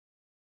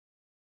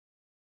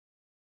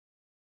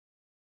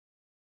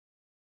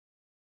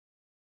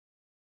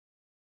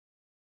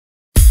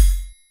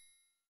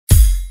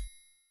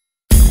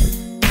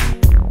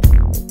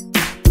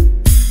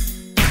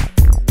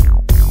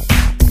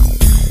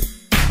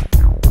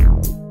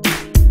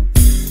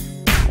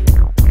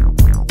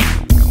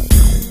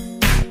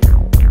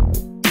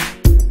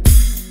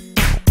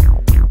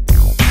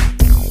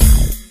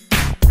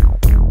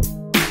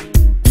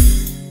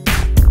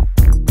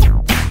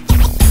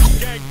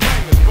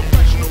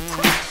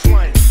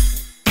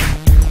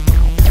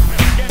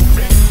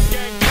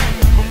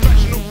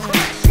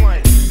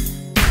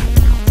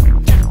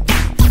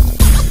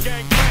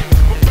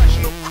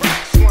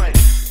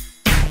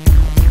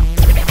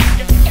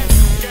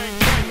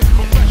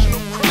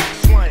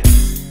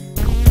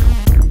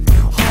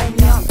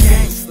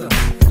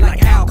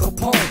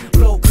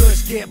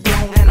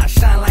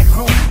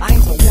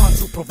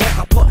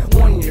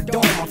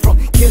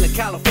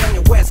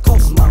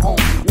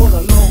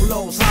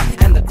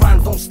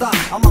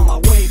stop. I'm on my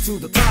way to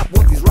the top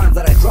with these rhymes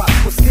that I drop.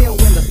 But still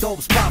in the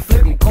dope spot,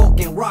 flipping coke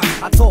and rock.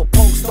 I told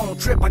Pokes, don't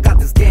trip, I got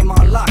this game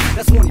on lock.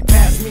 That's when he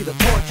passed me the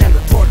torch, and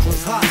the torch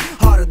was hot.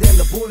 Harder than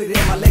the bullet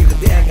in my leg the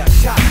day I got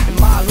shot. In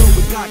my room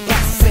we got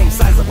glass the same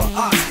size of an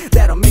ox.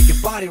 That'll make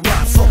your body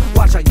rot, so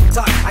watch how you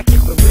talk. I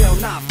keep it real,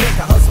 not fake,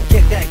 I hustle,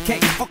 get that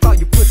cake. Fuck all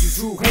you pussies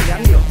who hate, I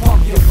need to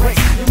pump your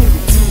brakes. You're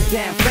moving too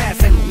damn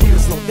fast and you need to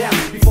slow down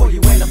before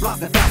you end up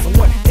lost and found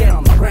somewhere dead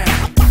on the ground.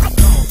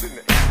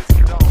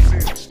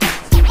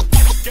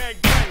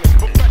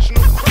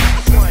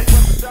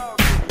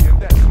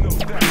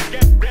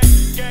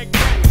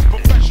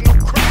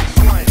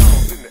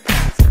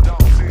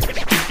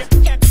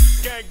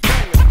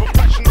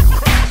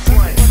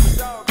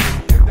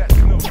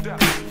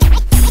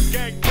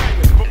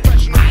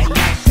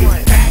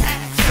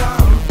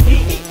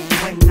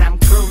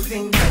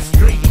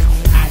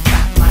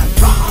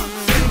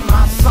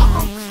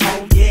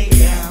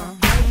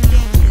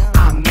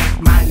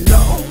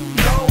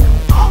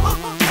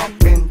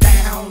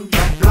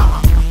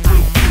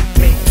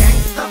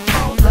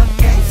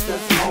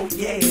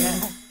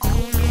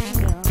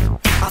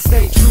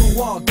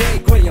 All day,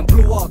 gray and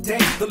blue all day.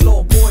 The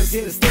little boys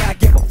here to stay, I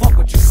give a fuck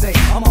what you say.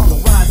 I'm on the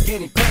rise,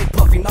 getting paid,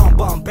 puffing on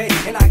Bombay.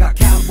 And I got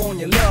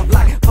California love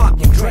like Pac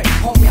and Dre.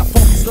 Homie, I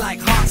focus like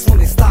hawks when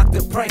they stalk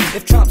the prey.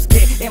 If Trumps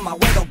get in my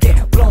way, they'll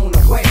get blown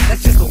away.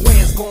 That's just the way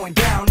it's going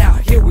down now.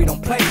 Here we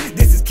don't play.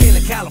 This is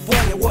Killer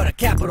California with a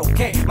capital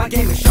K. My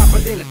game is sharper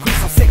than the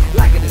crease. I'm sick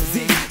like a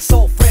disease.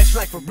 So fresh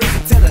like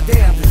Febreze till the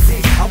day I'm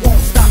diseased. I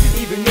won't stop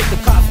even if the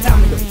cops tell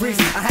me to freeze.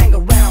 I hang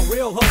around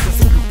real hustlers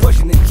who be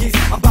pushing the keys.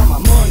 I'm about my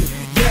money.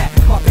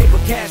 My paper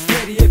cash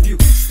ready, if you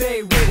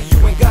stay ready,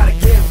 you ain't gotta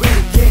get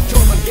ready. Get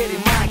yours or get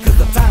it mine, cause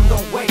the time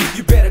don't wait.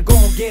 You better go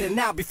and get it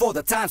now before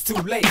the time's too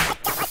late.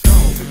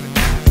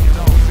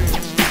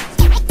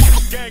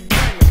 Gang,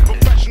 gang,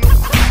 professional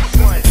crime.